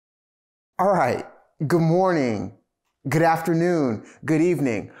All right. Good morning, good afternoon, good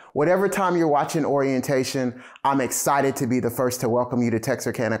evening. Whatever time you're watching orientation, I'm excited to be the first to welcome you to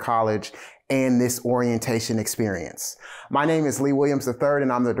Texarkana College and this orientation experience. My name is Lee Williams III,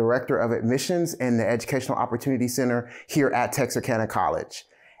 and I'm the Director of Admissions and the Educational Opportunity Center here at Texarkana College.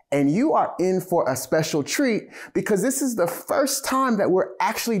 And you are in for a special treat because this is the first time that we're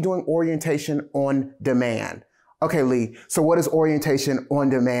actually doing orientation on demand. Okay, Lee, so what does orientation on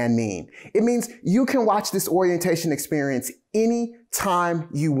demand mean? It means you can watch this orientation experience anytime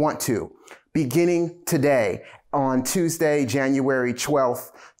you want to, beginning today on Tuesday, January 12th,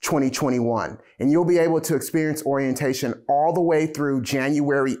 2021. And you'll be able to experience orientation all the way through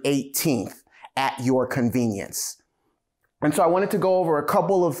January 18th at your convenience. And so I wanted to go over a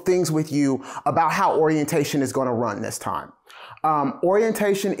couple of things with you about how orientation is going to run this time.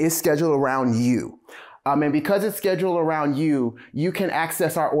 Orientation is scheduled around you. And because it's scheduled around you, you can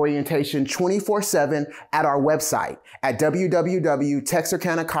access our orientation 24/7 at our website at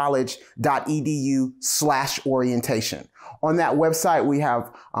www.texarkanacollege.edu/orientation. On that website, we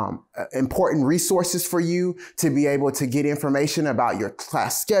have important resources for you to be able to get information about your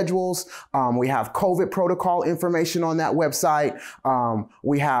class schedules. We have COVID protocol information on that website.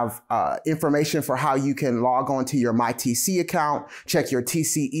 We have information for how you can log on to your MyTC account, check your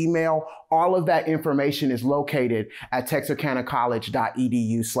TC email. All of that information is located at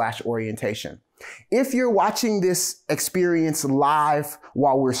texarkanacollege.edu/orientation. If you're watching this experience live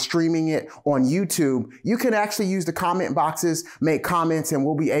while we're streaming it on YouTube, you can actually use the comment boxes, make comments, and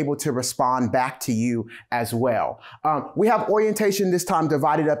we'll be able to respond back to you as well. We have orientation this time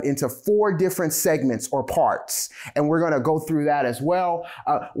divided up into 4 different segments or parts, and we're going to go through that as well.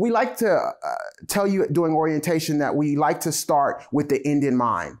 We like to tell you during orientation that we like to start with the end in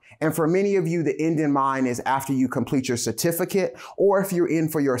mind. And for many of you, the end in mind is after you complete your certificate, or if you're in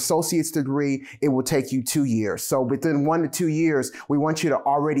for your associate's degree, it will take you 2 years. So within 1 to 2 years, we want you to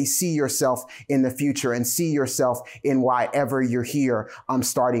already see yourself in the future and see yourself in wherever you're here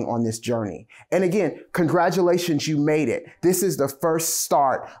starting on this journey. And again, congratulations, you made it. This is the first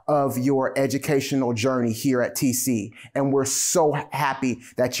start of your educational journey here at TC. And we're so happy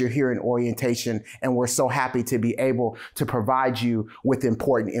that you're here in orientation, and we're so happy to be able to provide you with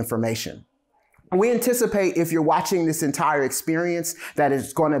important information. We anticipate, if you're watching this entire experience, that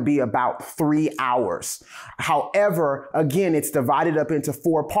it's going to be about 3 hours. However, again, it's divided up into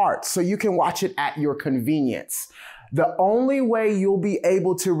 4 parts, so you can watch it at your convenience. The only way you'll be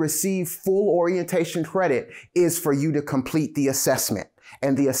able to receive full orientation credit is for you to complete the assessment.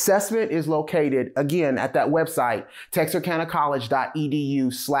 And the assessment is located, again, at that website,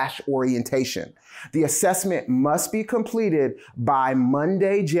 texarkanacollege.edu/orientation. The assessment must be completed by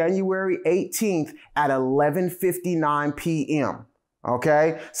Monday, January 18th at 11:59 p.m.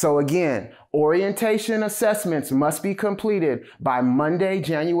 Okay? So again, orientation assessments must be completed by Monday,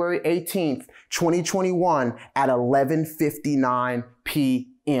 January 18th, 2021 at 11:59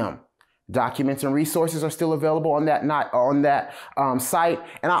 p.m. Documents and resources are still available on that site.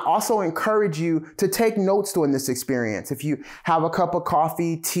 And I also encourage you to take notes during this experience. If you have a cup of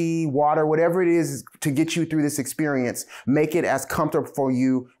coffee, tea, water, whatever it is to get you through this experience, make it as comfortable for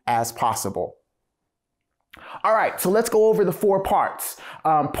you as possible. All right, so let's go over the 4 parts.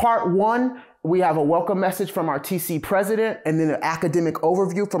 Part 1, we have a welcome message from our TC president, and then an academic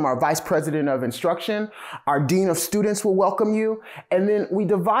overview from our vice president of instruction. Our dean of students will welcome you. And then we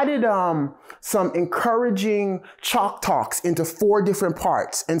divided some encouraging chalk talks into 4 different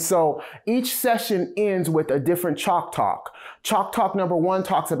parts. And so each session ends with a different chalk talk. Chalk talk number 1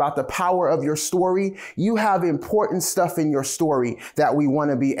 talks about the power of your story. You have important stuff in your story that we want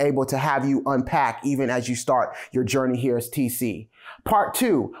to be able to have you unpack even as you start your journey here as TC. Part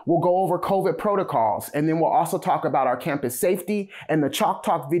 2, we'll go over COVID protocols, and then we'll also talk about our campus safety, and the Chalk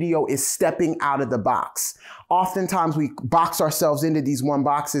Talk video is stepping out of the box. Oftentimes we box ourselves into these 1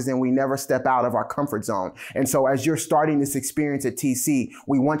 boxes and we never step out of our comfort zone. And so as you're starting this experience at TC,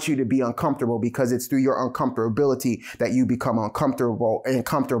 we want you to be uncomfortable, because it's through your uncomfortability that you become uncomfortable and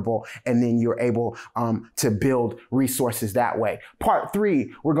comfortable, and then you're able to build resources that way. Part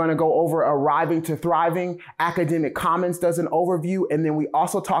 3, we're going to go over Arriving to Thriving. Academic Commons does an overview, and then we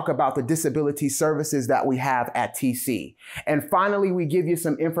also talk about the disability services that we have at TC. And finally, we give you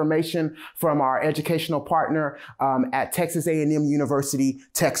some information from our educational partner at Texas A&M University,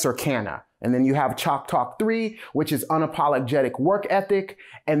 Texarkana. And then you have Chalk Talk 3, which is unapologetic work ethic.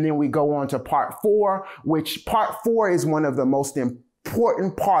 And then we go on to part 4, which part 4 is one of the most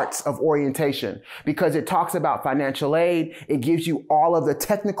important parts of orientation because it talks about financial aid. It gives you all of the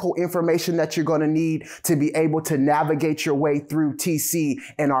technical information that you're going to need to be able to navigate your way through TC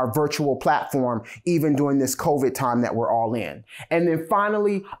and our virtual platform, even during this COVID time that we're all in. And then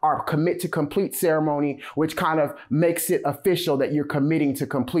finally, our commit to complete ceremony, which kind of makes it official that you're committing to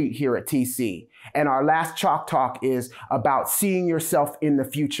complete here at TC. And our last Chalk Talk is about seeing yourself in the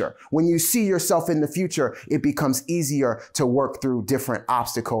future. When you see yourself in the future, it becomes easier to work through different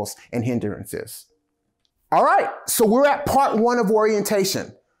obstacles and hindrances. All right, so we're at part 1 of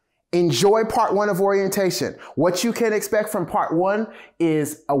orientation. Enjoy part 1 of orientation. What you can expect from part 1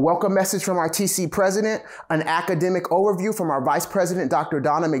 is a welcome message from our TC president, an academic overview from our vice president, Dr.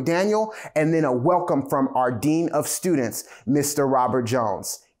 Donna McDaniel, and then a welcome from our dean of students, Mr. Robert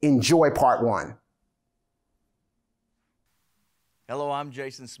Jones. Enjoy part 1. Hello, I'm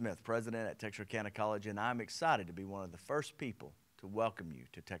Jason Smith, president at Texarkana College, and I'm excited to be one of the first people to welcome you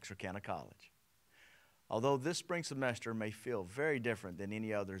to Texarkana College. Although this spring semester may feel very different than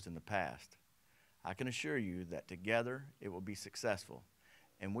any others in the past, I can assure you that together it will be successful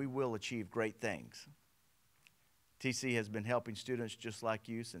and we will achieve great things. TC has been helping students just like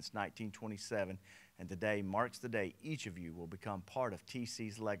you since 1927, and today marks the day each of you will become part of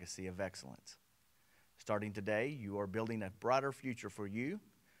TC's legacy of excellence. Starting today, you are building a brighter future for you,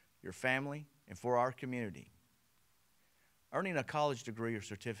 your family, and for our community. Earning a college degree or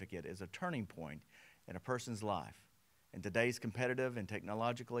certificate is a turning point in a person's life. In today's competitive and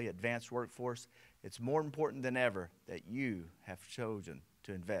technologically advanced workforce, it's more important than ever that you have chosen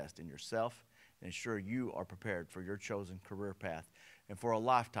to invest in yourself and ensure you are prepared for your chosen career path and for a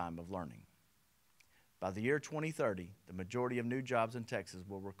lifetime of learning. By the year 2030, the majority of new jobs in Texas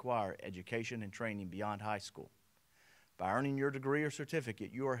will require education and training beyond high school. By earning your degree or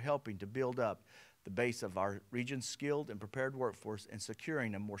certificate, you are helping to build up the base of our region's skilled and prepared workforce and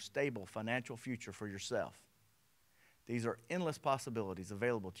securing a more stable financial future for yourself. These are endless possibilities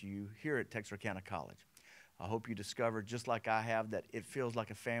available to you here at Texarkana College. I hope you discover, just like I have, that it feels like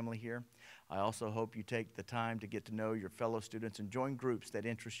a family here. I also hope you take the time to get to know your fellow students and join groups that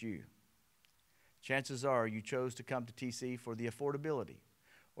interest you. Chances are you chose to come to TC for the affordability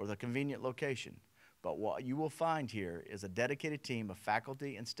or the convenient location, but what you will find here is a dedicated team of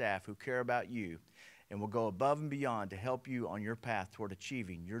faculty and staff who care about you and will go above and beyond to help you on your path toward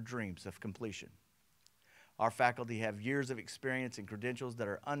achieving your dreams of completion. Our faculty have years of experience and credentials that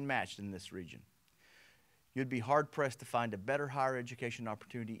are unmatched in this region. You'd be hard-pressed to find a better higher education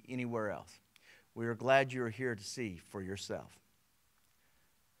opportunity anywhere else. We are glad you are here to see for yourself.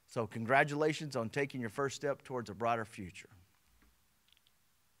 So congratulations on taking your first step towards a brighter future.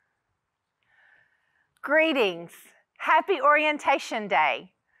 Greetings. Happy Orientation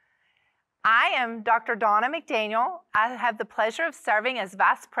Day. I am Dr. Donna McDaniel. I have the pleasure of serving as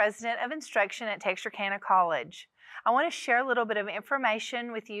Vice President of Instruction at Texarkana College. I want to share a little bit of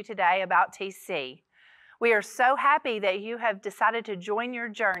information with you today about TC. We are so happy that you have decided to join your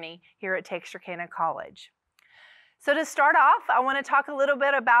journey here at Texarkana College. So to start off, I want to talk a little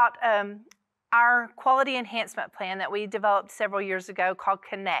bit about our quality enhancement plan that we developed several years ago called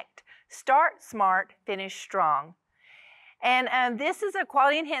Connect. Start smart, finish strong. And this is a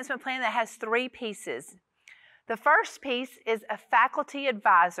quality enhancement plan that has 3 pieces. The first piece is a faculty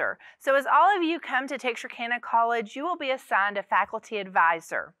advisor. So as all of you come to Texarkana College, you will be assigned a faculty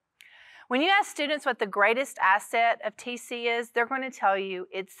advisor. When you ask students what the greatest asset of TC is, they're going to tell you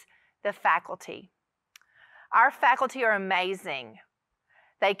it's the faculty. Our faculty are amazing.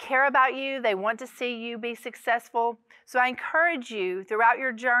 They care about you. They want to see you be successful. So I encourage you throughout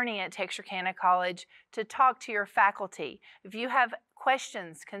your journey at Texarkana College to talk to your faculty. If you have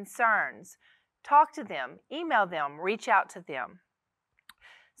questions, concerns, talk to them, email them, reach out to them.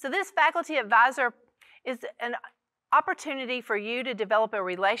 So this faculty advisor is an opportunity for you to develop a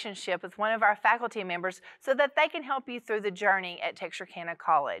relationship with one of our faculty members so that they can help you through the journey at Texarkana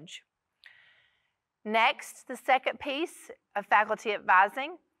College. Next, the second piece of faculty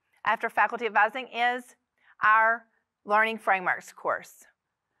advising, after faculty advising, is our Learning Frameworks course.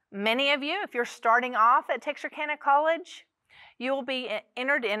 Many of you, if you're starting off at Texarkana College, you will be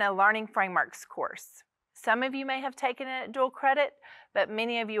entered in a Learning Frameworks course. Some of you may have taken it at dual credit, but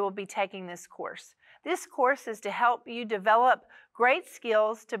many of you will be taking this course. This course is to help you develop great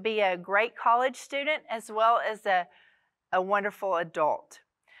skills to be a great college student as well as a wonderful adult.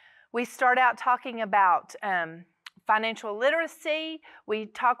 We start out talking about financial literacy. We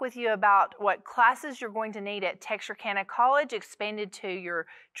talk with you about what classes you're going to need at Texarkana College, expanded to your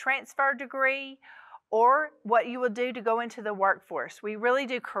transfer degree, or what you will do to go into the workforce. We really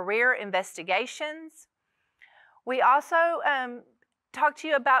do career investigations. We also talk to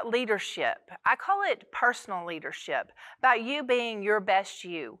you about leadership. I call it personal leadership, about you being your best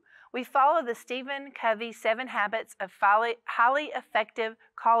you. We follow the Stephen Covey 7 Habits of Highly Effective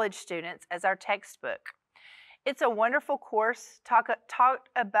College Students as our textbook. It's a wonderful course taught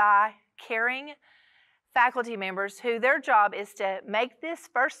by caring faculty members who their job is to make this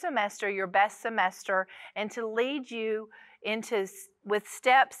first semester your best semester and to lead you with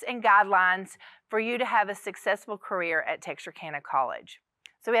steps and guidelines for you to have a successful career at Texarkana College.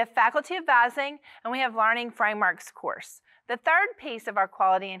 So we have faculty advising and we have learning frameworks course. The third piece of our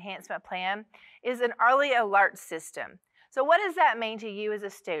quality enhancement plan is an early alert system. So what does that mean to you as a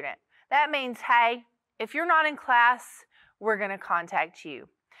student? That means, hey, if you're not in class, we're going to contact you.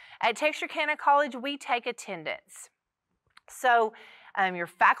 At Texarkana College, we take attendance. So your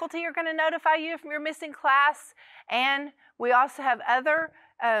faculty are going to notify you if you're missing class, and we also have other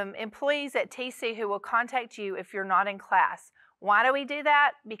employees at TC who will contact you if you're not in class. Why do we do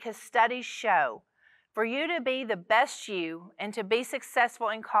that? Because studies show for you to be the best you and to be successful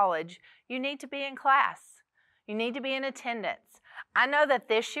in college, you need to be in class. You need to be in attendance. I know that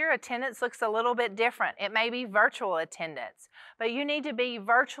this year attendance looks a little bit different. It may be virtual attendance, but you need to be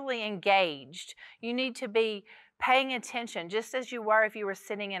virtually engaged. You need to be paying attention just as you were if you were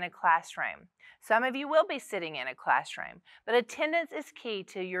sitting in a classroom. Some of you will be sitting in a classroom, but attendance is key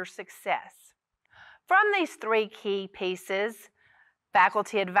to your success. From these three key pieces,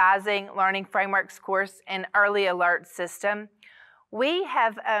 faculty advising, learning frameworks course, and early alert system, we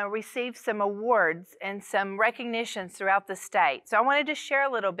have received some awards and some recognitions throughout the state. So I wanted to share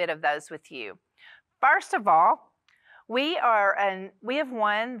a little bit of those with you. First of all, we have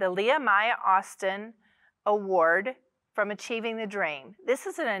won the Leah Maya Austin Award from Achieving the Dream. This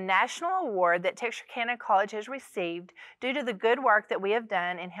is a national award that Texarkana College has received due to the good work that we have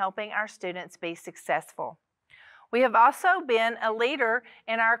done in helping our students be successful. We have also been a leader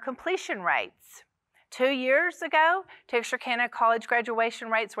in our completion rates. 2 years ago, Texarkana College graduation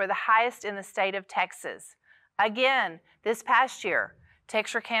rates were the highest in the state of Texas. Again, this past year,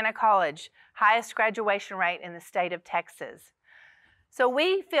 Texarkana College, highest graduation rate in the state of Texas. So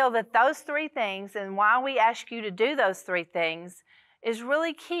we feel that those three things, and why we ask you to do those three things, is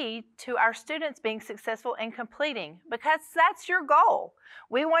really key to our students being successful in completing, because that's your goal.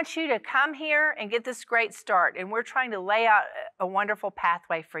 We want you to come here and get this great start, and we're trying to lay out a wonderful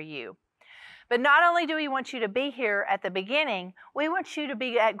pathway for you. But not only do we want you to be here at the beginning, we want you to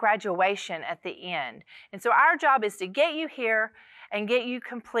be at graduation at the end. And so our job is to get you here and get you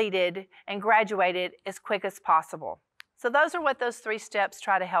completed and graduated as quick as possible. So those are what those three steps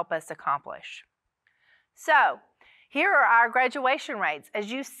try to help us accomplish. So here are our graduation rates. As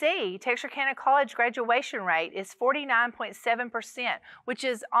you see, Texarkana College graduation rate is 49.7%, which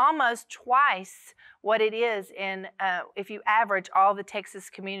is almost twice what it is in if you average all the Texas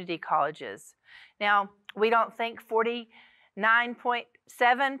community colleges. Now, we don't think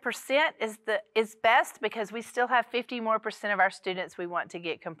 49.7% is best because we still have 50% more of our students we want to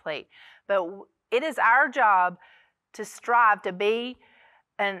get complete. But it is our job to strive to be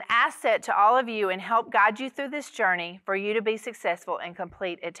an asset to all of you and help guide you through this journey for you to be successful and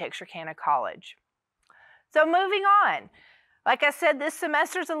complete at Texarkana College. So moving on, like I said, this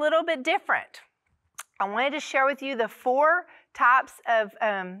semester is a little bit different. I wanted to share with you the 4 types of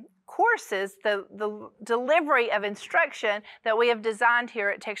courses, the delivery of instruction that we have designed here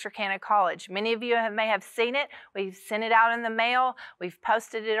at Texarkana College. Many of you may have seen it. We've sent it out in the mail. We've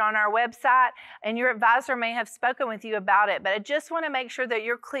posted it on our website, and your advisor may have spoken with you about it. But I just want to make sure that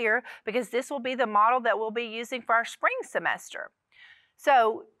you're clear, because this will be the model that we'll be using for our spring semester.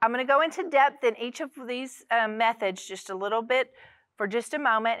 So I'm going to go into depth in each of these methods just a little bit for just a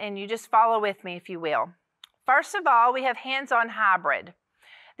moment, and you just follow with me if you will. First of all, we have hands-on hybrid.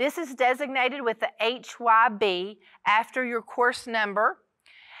 This is designated with the HYB after your course number.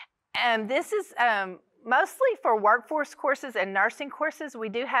 And this is mostly for workforce courses and nursing courses. We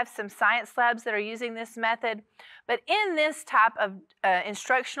do have some science labs that are using this method. But in this type of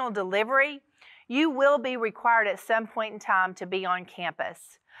instructional delivery, you will be required at some point in time to be on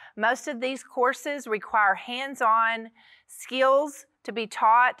campus. Most of these courses require hands-on skills to be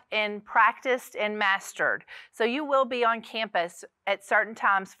taught and practiced and mastered. So you will be on campus at certain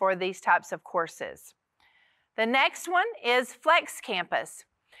times for these types of courses. The next one is Flex Campus.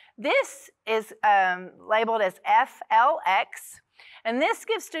 This is labeled as FLX, and this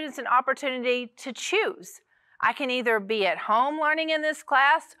gives students an opportunity to choose. I can either be at home learning in this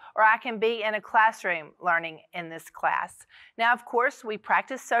class, or I can be in a classroom learning in this class. Now, of course, we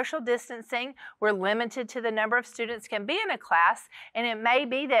practice social distancing. We're limited to the number of students can be in a class, and it may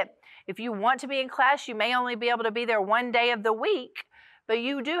be that if you want to be in class, you may only be able to be there one day of the week, but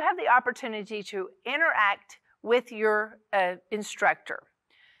you do have the opportunity to interact with your instructor.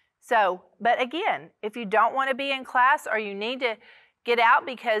 So, but again, if you don't want to be in class or you need to get out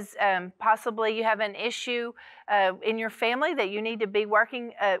because possibly you have an issue in your family that you need to be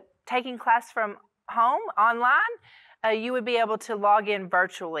taking class from home online, you would be able to log in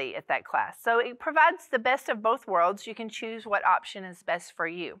virtually at that class. So it provides the best of both worlds. You can choose what option is best for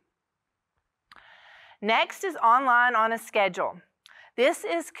you. Next is online on a schedule. This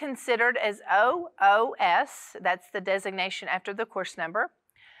is considered as OOS, that's the designation after the course number.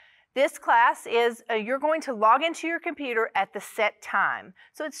 This class is, you're going to log into your computer at the set time.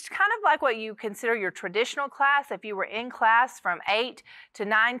 So it's kind of like what you consider your traditional class. If you were in class from 8 to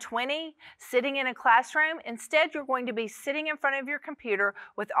 9:20, sitting in a classroom, instead you're going to be sitting in front of your computer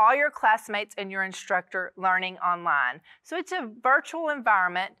with all your classmates and your instructor learning online. So it's a virtual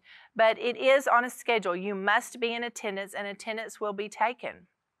environment, but it is on a schedule. You must be in attendance, and attendance will be taken.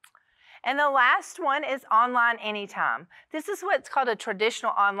 And the last one is online anytime. This is what's called a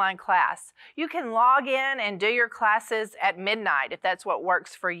traditional online class. You can log in and do your classes at midnight if that's what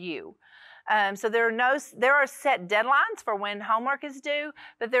works for you. So there are set deadlines for when homework is due,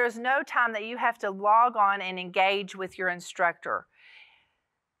 but there is no time that you have to log on and engage with your instructor.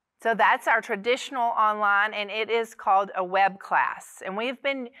 So that's our traditional online, and it is called a web class. And we've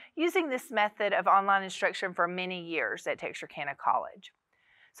been using this method of online instruction for many years at Texarkana College.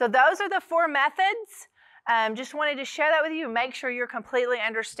 So those are the 4 methods. Just wanted to share that with you. Make sure you're completely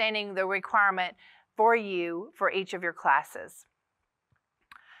understanding the requirement for you for each of your classes.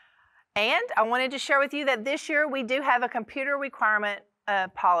 And I wanted to share with you that this year we do have a computer requirement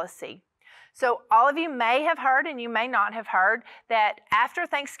policy. So all of you may have heard, and you may not have heard, that after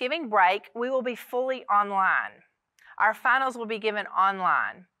Thanksgiving break, we will be fully online. Our finals will be given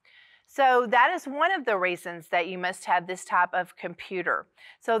online. So that is one of the reasons that you must have this type of computer.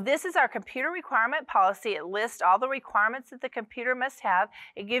 So this is our computer requirement policy. It lists all the requirements that the computer must have.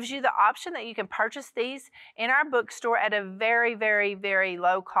 It gives you the option that you can purchase these in our bookstore at a very, very, very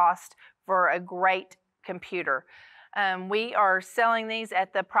low cost for a great computer. We are selling these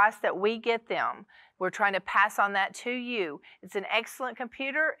at the price that we get them. We're trying to pass on that to you. It's an excellent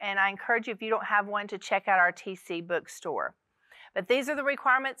computer, and I encourage you, if you don't have one, to check out our TC bookstore. But these are the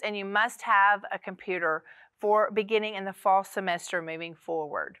requirements, and you must have a computer for beginning in the fall semester moving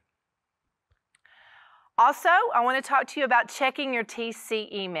forward. Also, I want to talk to you about checking your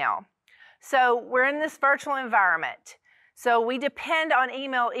TC email. So we're in this virtual environment, so we depend on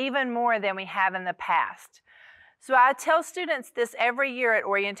email even more than we have in the past. So I tell students this every year at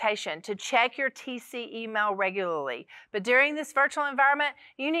orientation, to check your TC email regularly. But during this virtual environment,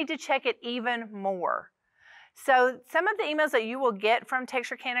 you need to check it even more. So some of the emails that you will get from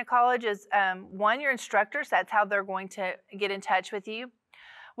Texarkana College is, one, your instructors. That's how they're going to get in touch with you.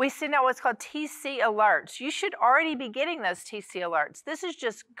 We send out what's called TC alerts. You should already be getting those TC alerts. This is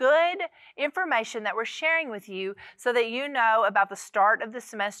just good information that we're sharing with you so that you know about the start of the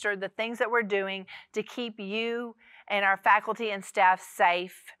semester, the things that we're doing to keep you and our faculty and staff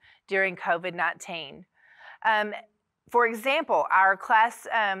safe during COVID-19. For example, our class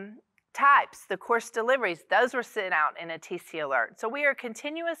types, the course deliveries, those were sent out in a TC alert. So we are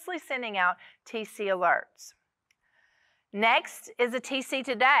continuously sending out TC alerts. Next is a TC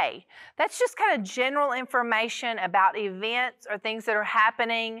Today. That's just kind of general information about events or things that are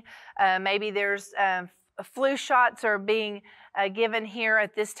happening. Maybe there's flu shots are being given here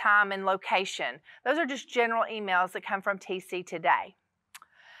at this time and location. Those are just general emails that come from TC Today.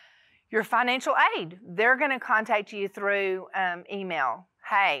 Your financial aid, they're going to contact you through email.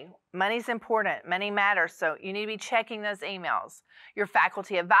 Hey, money's important, money matters, so you need to be checking those emails. Your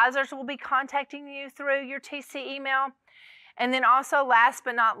faculty advisors will be contacting you through your TC email. And then also, last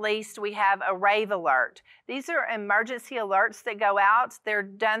but not least, we have a rave alert. These are emergency alerts that go out. They're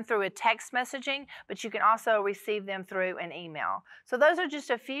done through a text messaging, but you can also receive them through an email. So those are just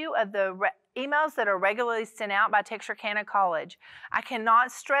a few of the emails that are regularly sent out by Texarkana College. I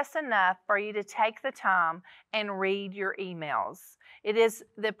cannot stress enough for you to take the time and read your emails. It is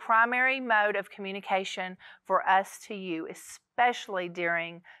the primary mode of communication for us to you, especially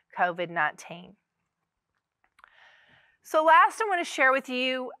during COVID-19. So last, I want to share with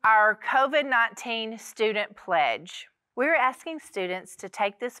you our COVID-19 student pledge. We're asking students to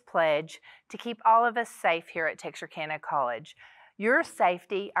take this pledge to keep all of us safe here at Texarkana College. Your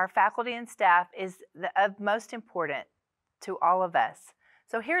safety, our faculty and staff, is of most important to all of us.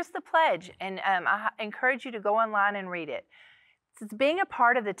 So here's the pledge, and I encourage you to go online and read it. Since being a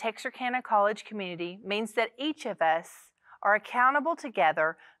part of the Texarkana College community means that each of us are accountable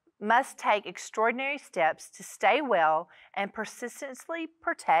together must take extraordinary steps to stay well and persistently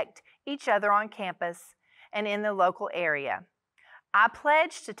protect each other on campus and in the local area. I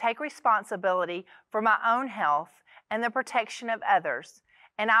pledge to take responsibility for my own health and the protection of others,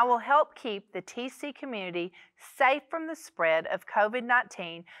 and I will help keep the TC community safe from the spread of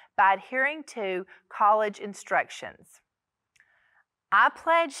COVID-19 by adhering to college instructions. I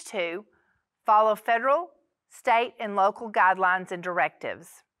pledge to follow federal, state, and local guidelines and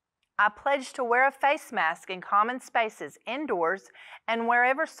directives. I pledge to wear a face mask in common spaces indoors and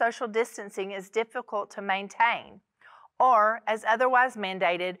wherever social distancing is difficult to maintain, or as otherwise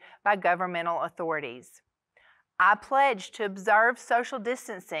mandated by governmental authorities. I pledge to observe social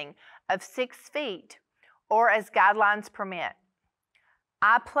distancing of 6 feet or as guidelines permit.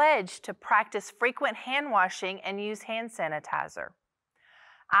 I pledge to practice frequent hand washing and use hand sanitizer.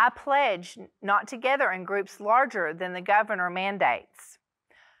 I pledge not to gather in groups larger than the governor mandates.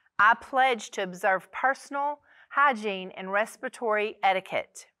 I pledge to observe personal hygiene and respiratory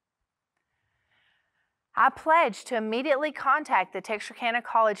etiquette. I pledge to immediately contact the Texarkana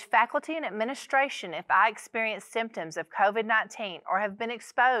College faculty and administration if I experience symptoms of COVID-19 or have been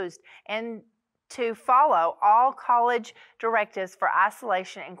exposed, and to follow all college directives for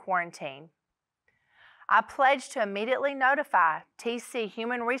isolation and quarantine. I pledge to immediately notify TC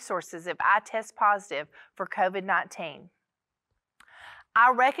Human Resources if I test positive for COVID-19.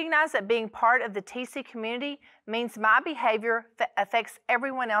 I recognize that being part of the TC community means my behavior affects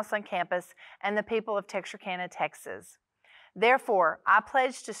everyone else on campus and the people of Texarkana, Texas. Therefore, I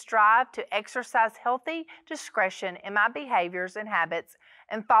pledge to strive to exercise healthy discretion in my behaviors and habits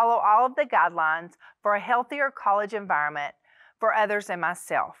and follow all of the guidelines for a healthier college environment for others and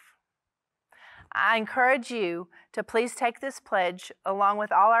myself. I encourage you to please take this pledge along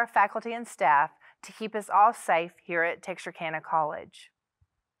with all our faculty and staff to keep us all safe here at Texarkana College.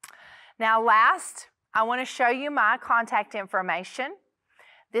 Now last, I want to show you my contact information.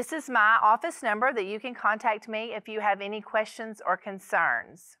 This is my office number that you can contact me if you have any questions or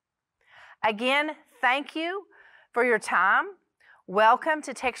concerns. Again, thank you for your time. Welcome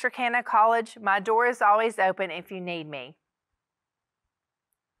to Texarkana College. My door is always open if you need me.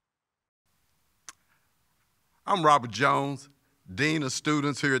 I'm Robert Jones, Dean of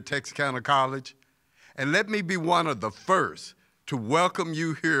Students here at Texarkana College, and let me be one of the first to welcome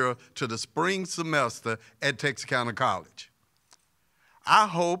you here to the spring semester at Texarkana College. I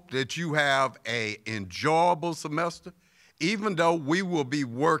hope that you have an enjoyable semester, even though we will be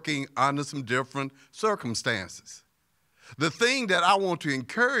working under some different circumstances. The thing that I want to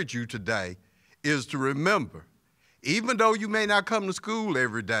encourage you today is to remember, even though you may not come to school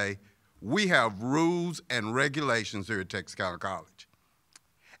every day, we have rules and regulations here at Texarkana College.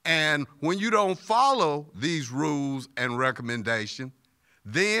 And when you don't follow these rules and recommendations,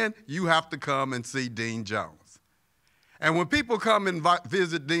 then you have to come and see Dean Jones. And when people come and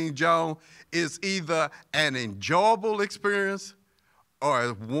visit Dean Jones, it's either an enjoyable experience or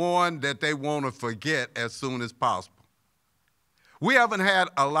one that they want to forget as soon as possible. We haven't had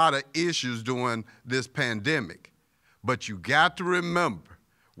a lot of issues during this pandemic, but you got to remember,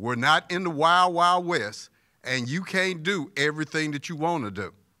 we're not in the wild, wild west, and you can't do everything that you want to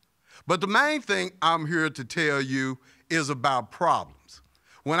do. But the main thing I'm here to tell you is about problems.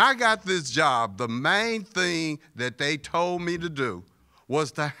 When I got this job, the main thing that they told me to do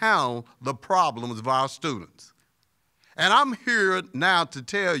was to handle the problems of our students. And I'm here now to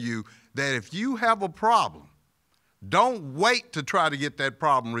tell you that if you have a problem, don't wait to try to get that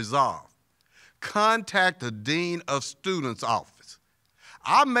problem resolved. Contact the Dean of Students office.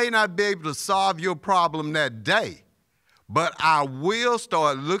 I may not be able to solve your problem that day, but I will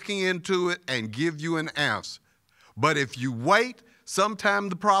start looking into it and give you an answer. But if you wait, sometimes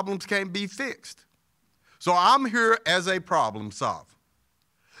the problems can't be fixed. So I'm here as a problem solver.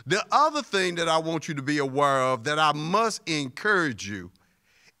 The other thing that I want you to be aware of that I must encourage you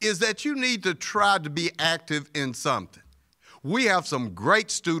is that you need to try to be active in something. We have some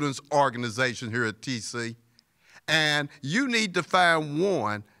great students organizations here at TC, and you need to find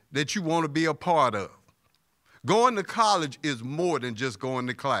one that you want to be a part of. Going to college is more than just going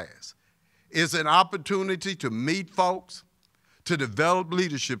to class. It's an opportunity to meet folks, to develop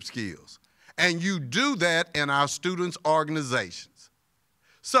leadership skills, and you do that in our students' organizations.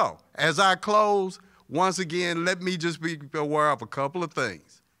 So, as I close, once again, let me just be aware of a couple of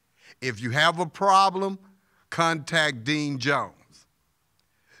things. If you have a problem, contact Dean Jones.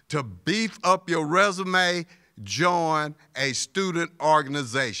 To beef up your resume, join a student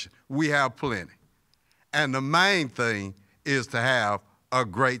organization. We have plenty. And the main thing is to have a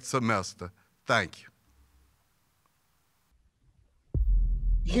great semester. Thank you.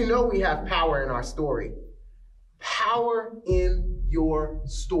 You know we have power in our story. Power in your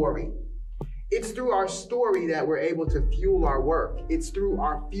story. It's through our story that we're able to fuel our work. It's through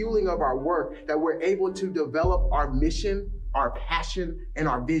our fueling of our work that we're able to develop our mission, our passion, and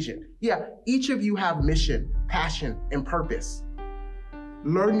our vision. Yeah, each of you have mission, passion, and purpose.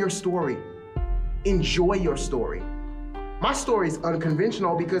 Learn your story. Enjoy your story. My story is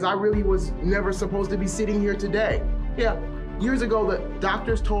unconventional because I really was never supposed to be sitting here today. Yeah, years ago, the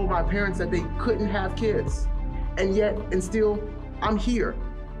doctors told my parents that they couldn't have kids. And still, I'm here.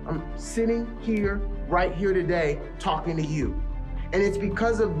 I'm sitting here, right here today, talking to you. And it's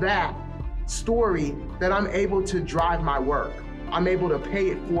because of that story that I'm able to drive my work. I'm able to pay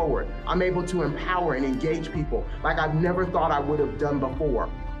it forward. I'm able to empower and engage people like I've never thought I would have done before.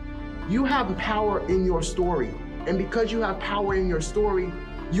 You have power in your story. And because you have power in your story,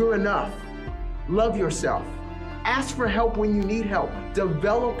 you're enough. Love yourself. Ask for help when you need help.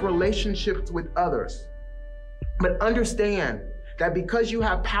 Develop relationships with others. But understand that because you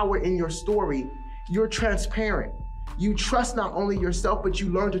have power in your story, you're transparent. You trust not only yourself, but you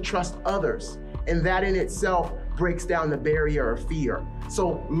learn to trust others. And that in itself breaks down the barrier of fear.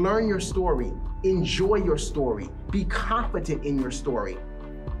 So learn your story, enjoy your story, be confident in your story,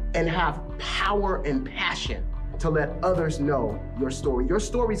 and have power and passion to let others know your story. Your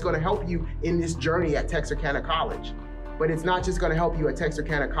story is going to help you in this journey at Texarkana College. But it's not just going to help you at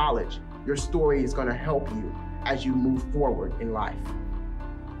Texarkana College. Your story is going to help you as you move forward in life.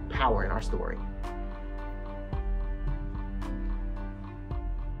 Power in our story.